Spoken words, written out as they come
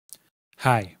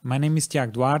Hi, my name is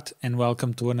Tiago Duarte and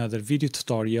welcome to another video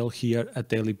tutorial here at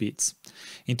Daily Beats.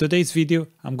 In today's video,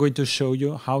 I'm going to show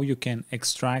you how you can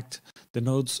extract the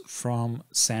notes from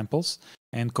samples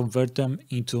and convert them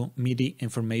into MIDI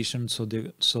information so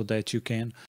that you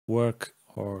can work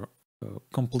or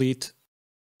complete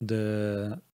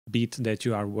the beat that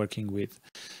you are working with.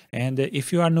 And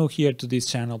if you are new here to this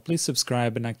channel, please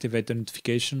subscribe and activate the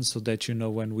notifications so that you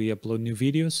know when we upload new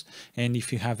videos. And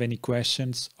if you have any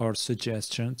questions or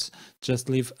suggestions, just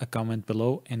leave a comment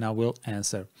below and I will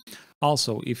answer.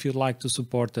 Also, if you'd like to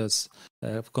support us,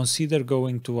 consider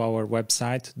going to our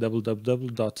website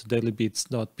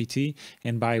www.dailybeats.pt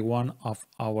and buy one of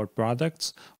our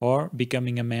products or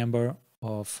becoming a member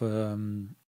of a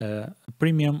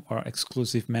premium or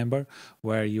exclusive member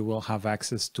where you will have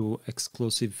access to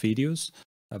exclusive videos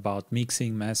about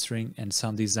mixing, mastering and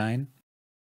sound design,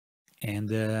 and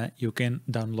you can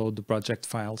download the project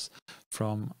files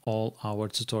from all our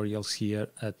tutorials here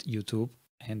at YouTube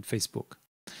and Facebook.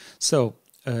 So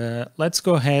let's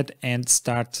go ahead and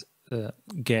start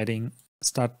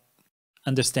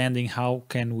understanding how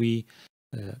can we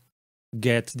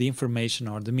get the information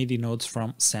or the MIDI notes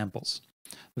from samples.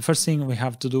 The first thing we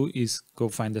have to do is go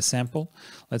find a sample.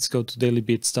 Let's go to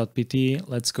dailybeats.pt.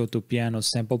 Let's go to piano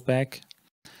sample pack.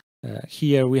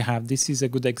 Here we have, this is a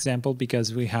good example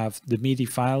because we have the MIDI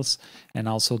files and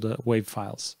also the wave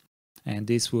files. And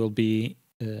this will be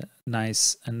a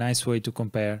nice way to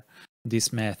compare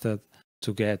this method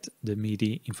to get the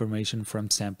MIDI information from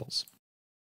samples.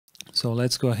 So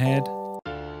let's go ahead.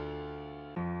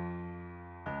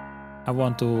 I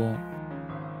want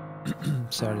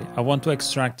to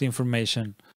extract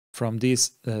information from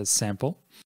this sample,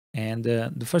 and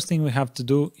the first thing we have to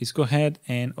do is go ahead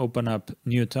and open up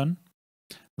Newtone.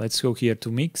 Let's go here to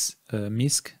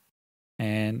MISC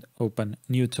and open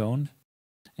Newtone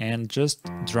and just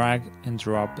drag and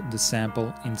drop the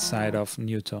sample inside of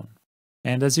Newtone.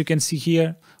 And as you can see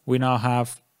here, we now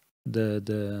have the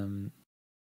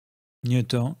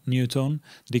Newtone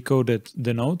decoded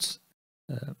the notes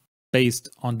based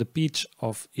on the pitch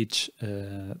of each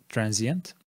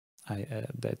transient.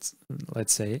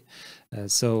 Let's say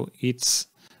so it's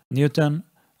Newtone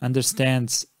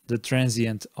understands the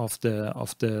transient of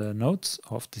the notes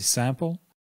of the sample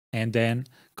and then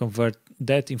convert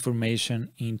that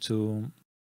information into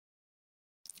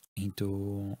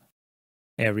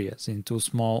areas, into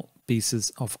small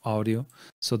pieces of audio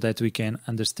so that we can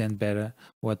understand better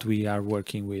what we are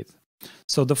working with.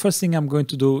 So the first thing I'm going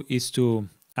to do is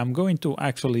I'm going to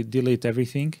actually delete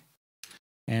everything,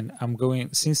 and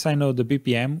since I know the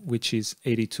BPM, which is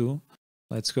 82,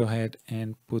 let's go ahead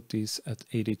and put this at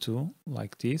 82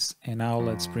 like this. And now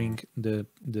let's bring the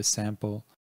sample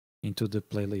into the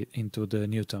playlist, into the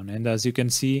Newtone. And as you can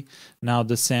see, now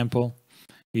the sample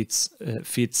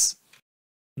fits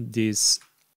this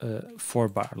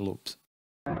 4-bar loop.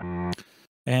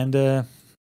 And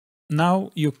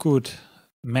now you could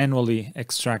manually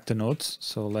extract the notes.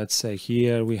 So let's say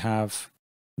here we have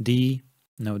E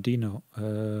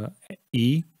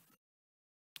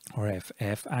or F.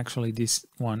 Actually, this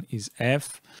one is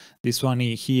F. This one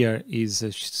here is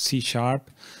C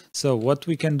sharp. So what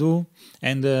we can do,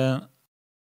 and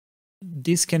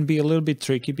this can be a little bit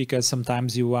tricky because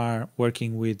sometimes you are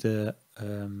working with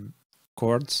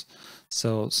chords.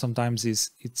 So sometimes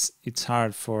it's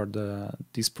hard for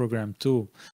this program to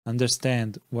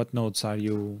understand what notes are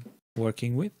you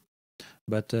working with,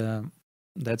 but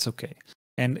that's okay.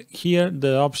 And here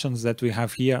the options that we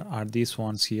have here are these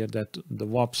ones here, that the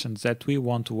options that we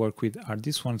want to work with are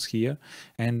these ones here.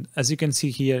 And as you can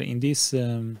see here in this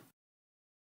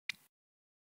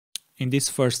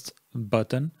first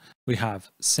button, we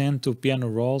have send to piano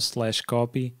roll /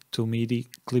 copy to MIDI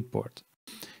clipboard.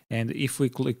 And if we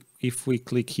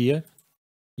click here,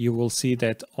 you will see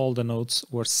that all the notes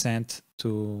were sent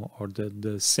to, or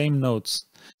the same notes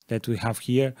that we have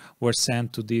here were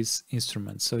sent to this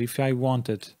instrument. So if I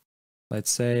wanted, let's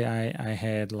say I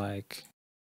had like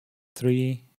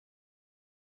three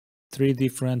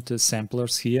different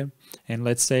samplers here, and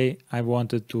let's say I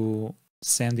wanted to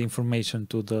send information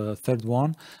to the third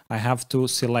one, I have to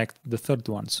select the third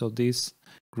one. So this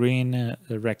green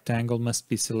rectangle must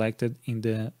be selected in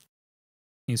the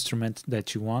instrument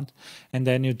that you want, and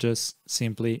then you just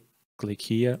simply click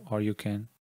here, or you can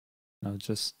now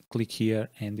just click here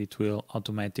and it will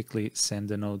automatically send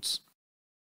the notes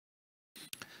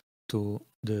to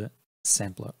the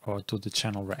sampler or to the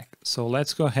channel rack. So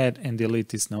let's go ahead and delete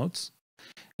these notes,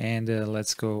 and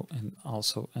let's go and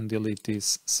also delete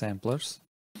these samplers.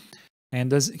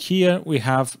 And as here we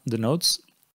have the notes.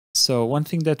 So one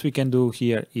thing that we can do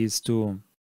here is to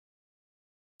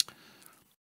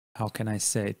how can I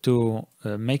say, to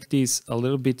make this a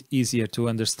little bit easier to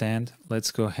understand, let's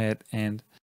go ahead and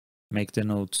make the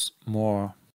notes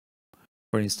more.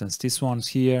 For instance, this one's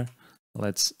here.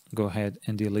 Let's go ahead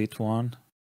and delete one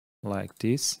like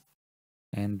this.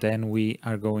 And then we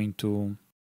are going to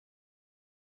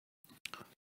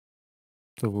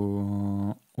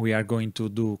do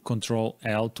Control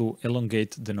L to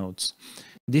elongate the notes.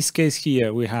 In this case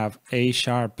here, we have A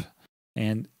sharp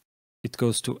and it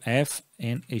goes to F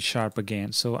and A sharp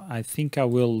again. So I think I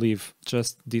will leave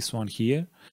just this one here.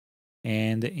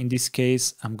 And in this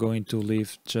case, I'm going to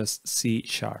leave just C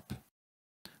sharp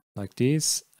like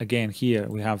this. Again, here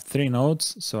we have 3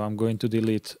 notes. So I'm going to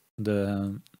delete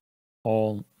the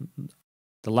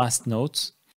last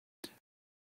notes.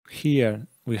 Here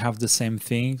we have the same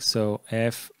thing. So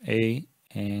F, A,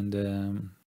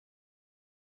 and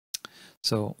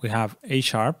so we have A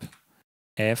sharp,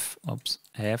 F,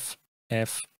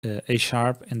 F, A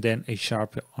sharp, and then A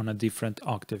sharp on a different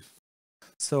octave.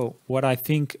 So what I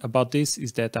think about this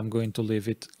is that I'm going to leave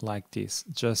it like this,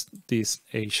 just this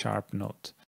A sharp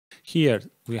note. Here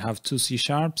we have 2 C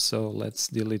sharps, so let's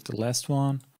delete the last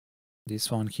one,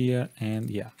 this one here, and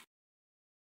yeah.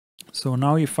 So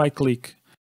now if I click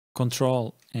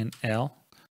Control and L,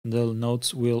 the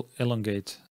notes will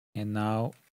elongate, and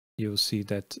now you see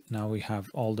that now we have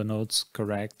all the notes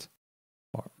correct,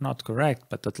 or not correct,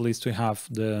 but at least we have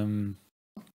the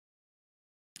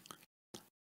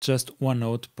just one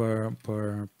note per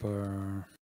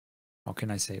how can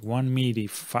I say, one MIDI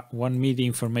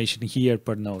information here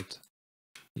per note,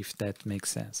 if that makes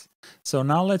sense. So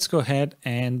now let's go ahead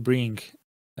and bring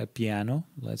a piano.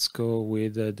 Let's go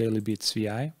with the Daily Beats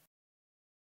VI.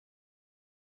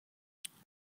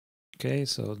 Okay,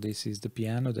 so this is the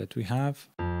piano that we have.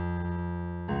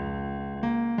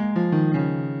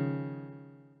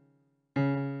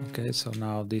 Okay, so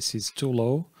now this is too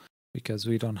low because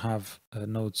we don't have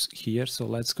notes here. So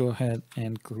let's go ahead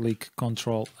and click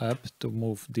Control up to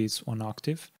move this 1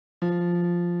 octave.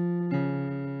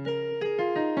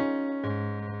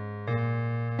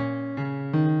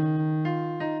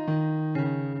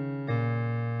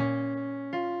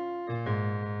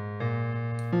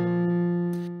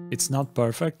 It's not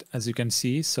perfect, as you can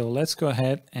see, so let's go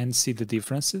ahead and see the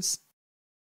differences.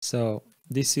 So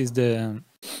this is the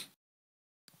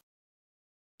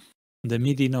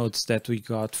MIDI notes that we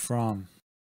got from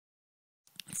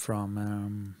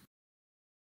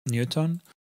Newtone,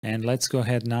 and let's go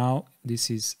ahead now.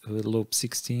 This is loop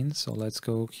 16, so let's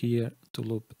go here to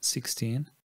loop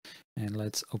 16, and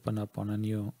let's open up on a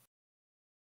new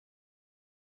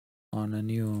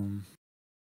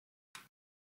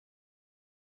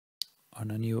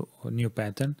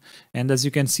pattern. And as you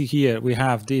can see here, we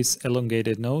have these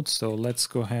elongated notes, so let's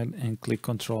go ahead and click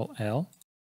Control L.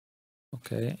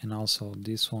 Okay, and also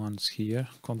this one's here,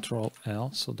 Control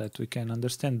L, so that we can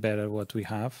understand better what we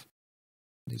have.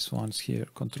 This one's here,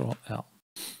 Control L.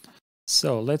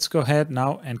 So let's go ahead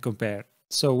now and compare.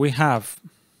 So we have,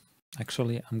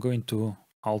 actually I'm going to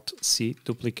Alt C,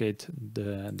 duplicate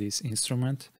this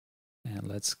instrument, and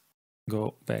let's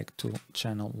go back to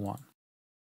channel 1.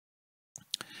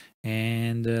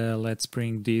 And let's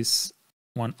bring this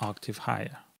 1 octave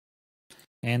higher.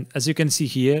 And as you can see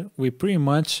here, we pretty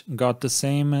much got the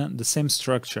same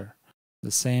structure, the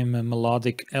same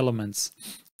melodic elements.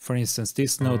 For instance,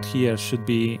 this note here should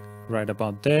be right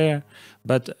about there,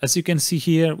 but as you can see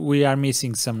here, we are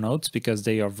missing some notes because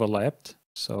they overlapped.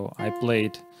 So I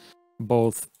played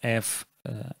both F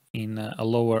in a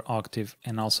lower octave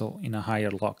and also in a higher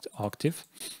octave.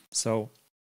 So,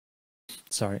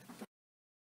 sorry.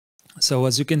 So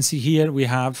as you can see here, we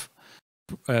have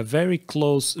a very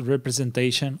close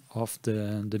representation of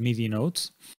the MIDI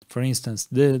notes. For instance,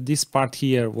 this part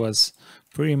here was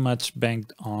pretty much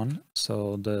banged on.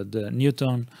 So the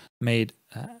Newtone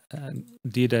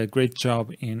did a great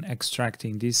job in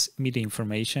extracting this MIDI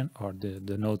information, or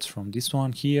the notes from this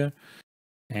one here,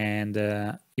 and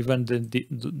even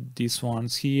these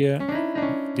ones here,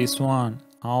 this one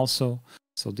also.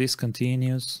 So this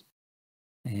continues.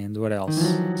 And what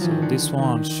else? So this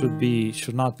one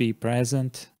should not be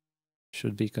present,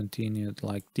 should be continued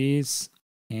like this.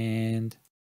 And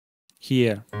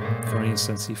here, for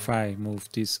instance, if I move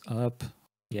this up,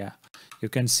 yeah, you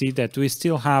can see that we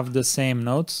still have the same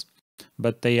notes,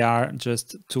 but they are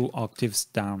just 2 octaves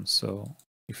down. So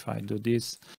if I do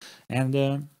this, and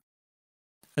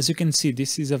as you can see,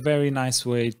 this is a very nice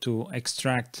way to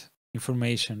extract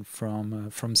information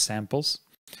from samples.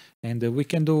 And we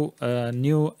can do a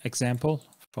new example.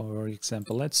 For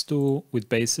example, let's do with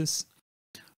basses.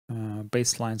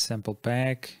 Bassline sample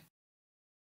pack,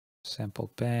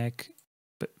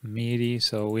 MIDI.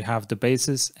 So we have the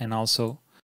bases and also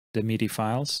the MIDI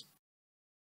files,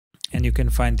 and you can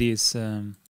find these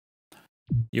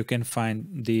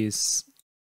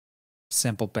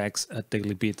sample packs at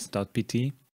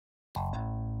dailybeats.pt.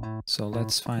 So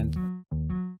let's find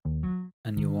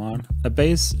a new one. A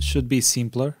bass should be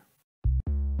simpler.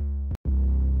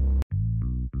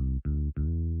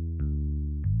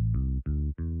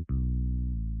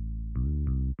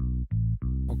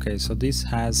 Okay, so this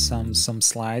has some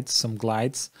slides, some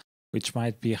glides, which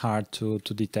might be hard to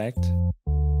detect.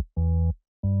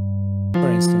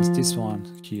 For instance, this one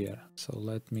here. So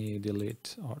let me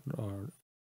delete or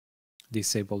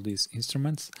disable these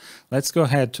instruments. Let's go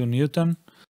ahead to Newtone.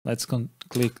 Let's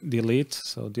click delete.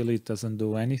 So delete doesn't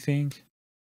do anything.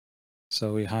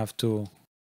 So we have to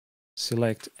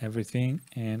select everything,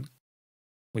 and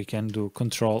we can do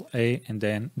Control A and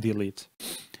then delete.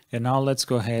 And now let's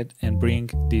go ahead and bring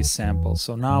this sample.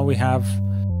 So now we have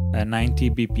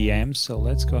 90 BPM. So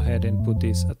let's go ahead and put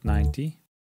this at 90.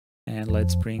 And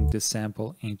let's bring this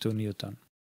sample into Newtone.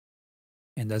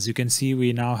 And as you can see,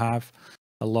 we now have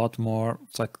a lot more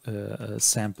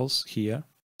samples here.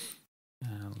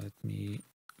 Let me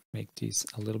make this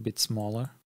a little bit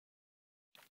smaller,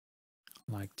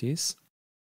 like this.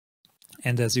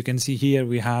 And as you can see here,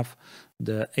 we have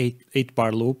the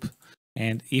 8-bar loop.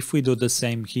 And if we do the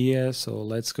same here, so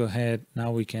let's go ahead.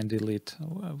 Now we can delete.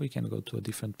 We can go to a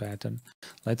different pattern.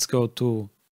 Let's go to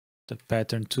the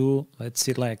pattern tool. Let's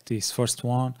select this first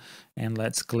one and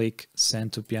let's click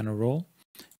send to piano roll.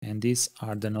 And these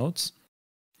are the notes.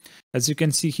 As you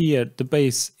can see here, the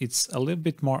bass, it's a little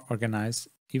bit more organized,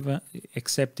 even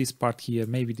except this part here.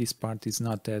 Maybe this part is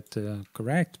not that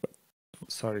correct, but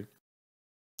sorry.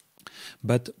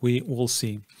 But we will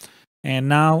see. And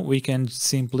now we can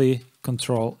simply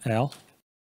Control L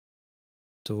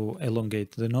to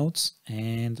elongate the notes.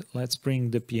 And let's bring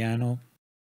the piano,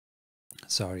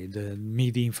 the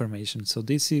MIDI information. So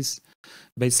this is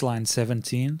baseline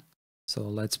 17. So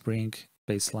let's bring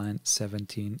baseline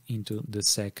 17 into the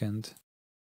second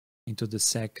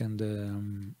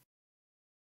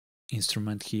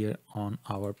instrument here on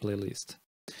our playlist.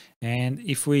 And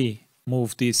if we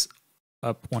move this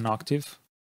up one octave,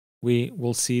 we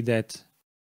will see that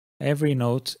every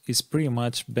note is pretty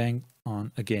much banged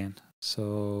on again.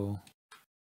 So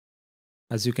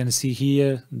as you can see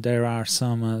here, there are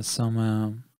some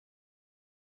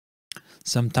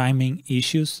timing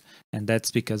issues, and that's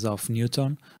because of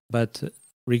Newtone. But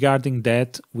regarding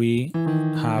that, we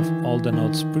have all the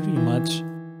notes pretty much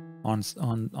on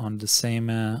the same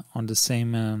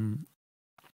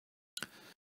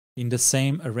in the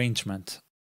same arrangement.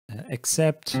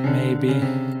 Except maybe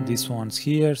these ones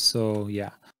here. So yeah,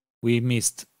 we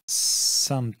missed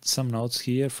some notes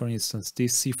here. For instance,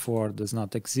 this C4 does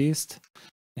not exist,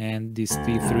 and this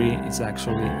D3 is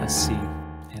actually a C,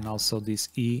 and also this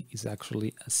E is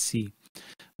actually a C.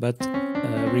 But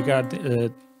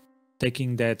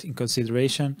taking that in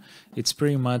consideration, it's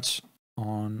pretty much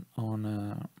on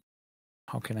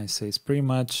how can I say? It's pretty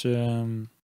much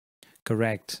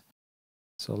correct.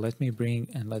 So let me bring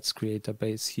and let's create a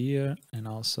bass here and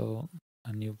also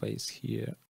a new bass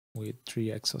here with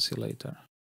 3x oscillator.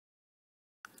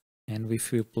 And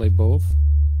if we play both,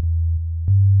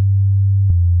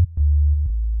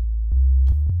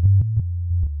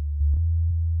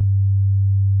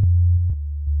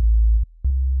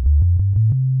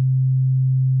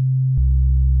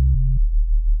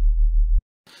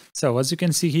 so as you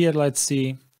can see here, let's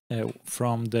see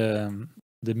from the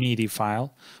MIDI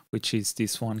file, which is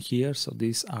this one here. So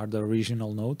these are the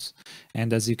original notes,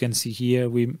 and as you can see here,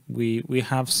 we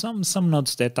have some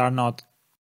notes that are not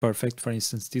perfect. For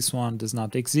instance, this one does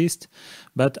not exist,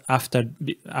 but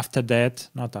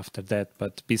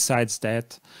besides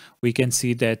that, we can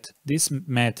see that this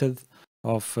method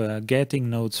of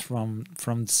getting notes from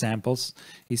samples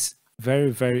is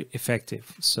very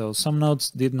effective. So some notes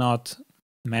did not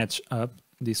match up,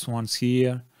 these ones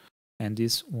here and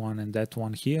this one and that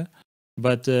one here,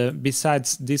 but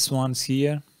besides these ones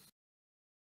here,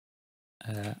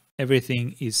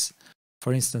 everything is,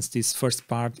 for instance, this first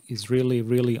part is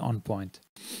really on point.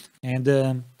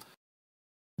 And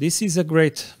this is a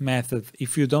great method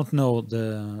if you don't know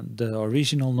the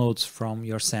original notes from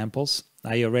your samples.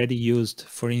 I already used,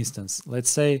 for instance, let's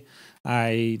say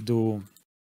I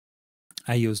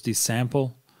use this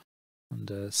sample on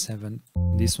the 7,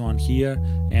 this one here,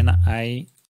 and I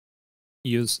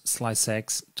use slice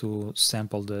X to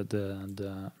sample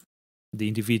the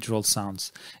individual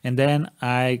sounds, and then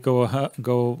I go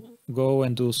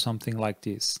and do something like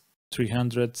this,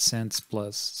 300 cents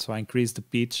plus. So I increase the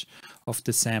pitch of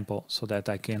the sample so that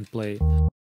I can play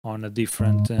on a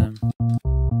different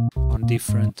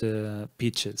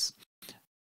pitches.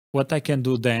 What I can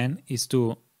do then is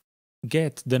to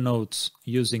get the notes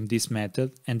using this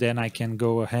method, and then I can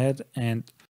go ahead and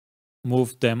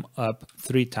move them up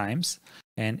 3 times.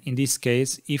 And in this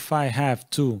case, if I have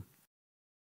two,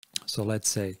 so let's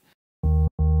say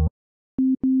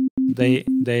they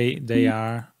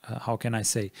are how can I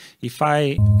say, if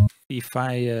I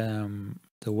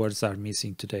the words are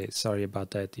missing today, sorry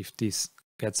about that if this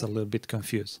gets a little bit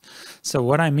confused. So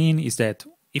what I mean is that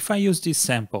if I use this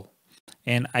sample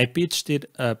and I pitched it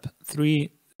up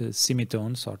 3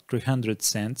 semitones or 300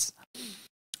 cents,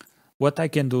 what I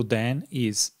can do then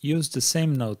is use the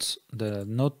same notes, the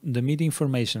MIDI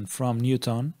information from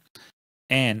Newtone,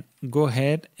 and go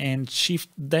ahead and shift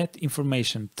that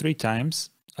information 3 times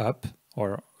up,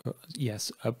 or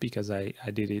yes, up, because I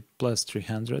did it plus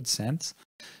 300 cents.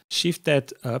 Shift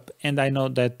that up, and I know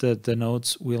that the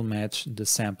notes will match the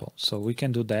sample. So we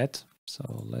can do that.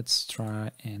 So let's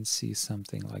try and see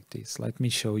something like this. Let me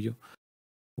show you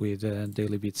with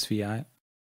Daily Beats VI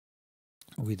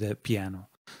with the piano.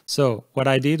 So what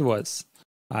I did was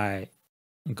I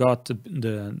got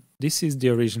this is the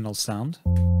original sound.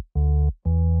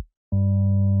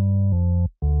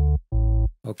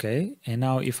 Okay, and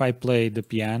now if I play the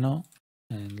piano,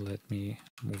 and let me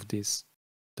move this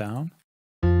down.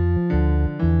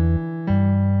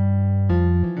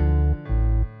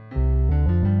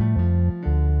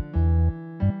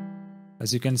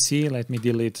 As you can see, let me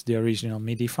delete the original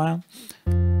MIDI file.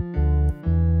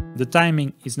 The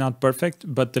timing is not perfect,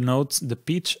 but the notes, the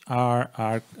pitch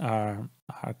are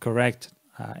correct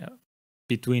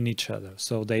between each other.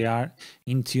 So they are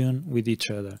in tune with each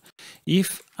other.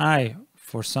 If I,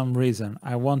 for some reason,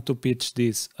 I want to pitch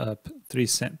this up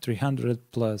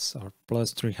 300 plus or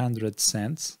plus 300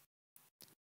 cents.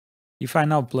 If I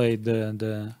now play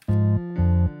the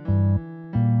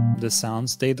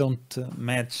sounds, they don't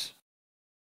match.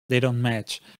 They don't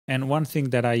match. And one thing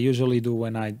that I usually do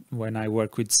when I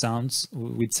work with sounds,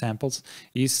 with samples,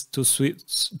 is to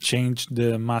change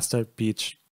the master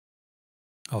pitch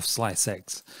of Slice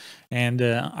X. And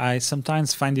I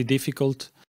sometimes find it difficult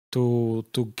to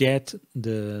get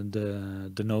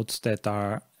the notes that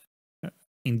are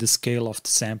in the scale of the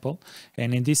sample.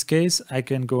 And in this case, I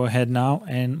can go ahead now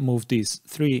and move this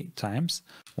 3 times.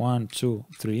 1, 2,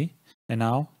 3. And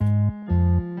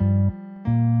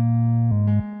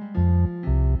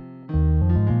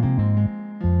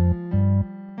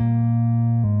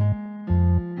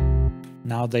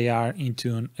now they are in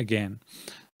tune again.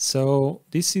 So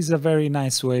this is a very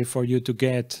nice way for you to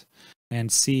get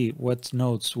and see what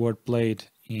notes were played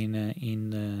in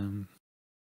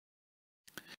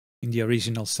the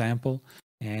original sample,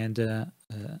 and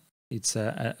it's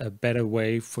a better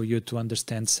way for you to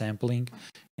understand sampling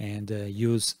and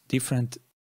use different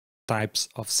types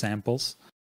of samples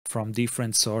from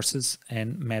different sources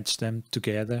and match them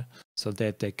together so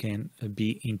that they can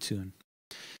be in tune.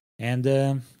 And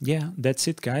yeah, that's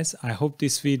it, guys. I hope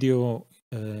this video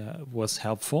was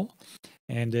helpful.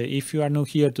 And if you are new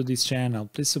here to this channel,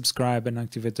 please subscribe and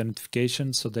activate the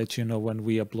notifications so that you know when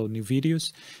we upload new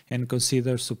videos, and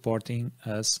consider supporting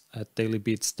us at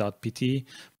dailybeats.pt,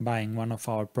 buying one of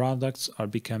our products, or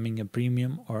becoming a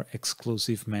premium or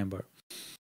exclusive member.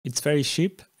 It's very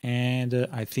cheap, and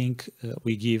I think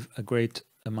we give a great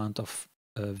amount of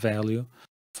value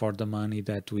for the money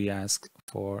that we ask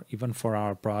for, even for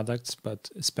our products, but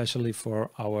especially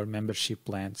for our membership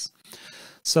plans.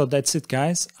 So that's it,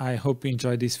 guys. I hope you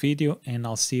enjoyed this video, and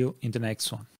I'll see you in the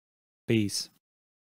next one. Peace.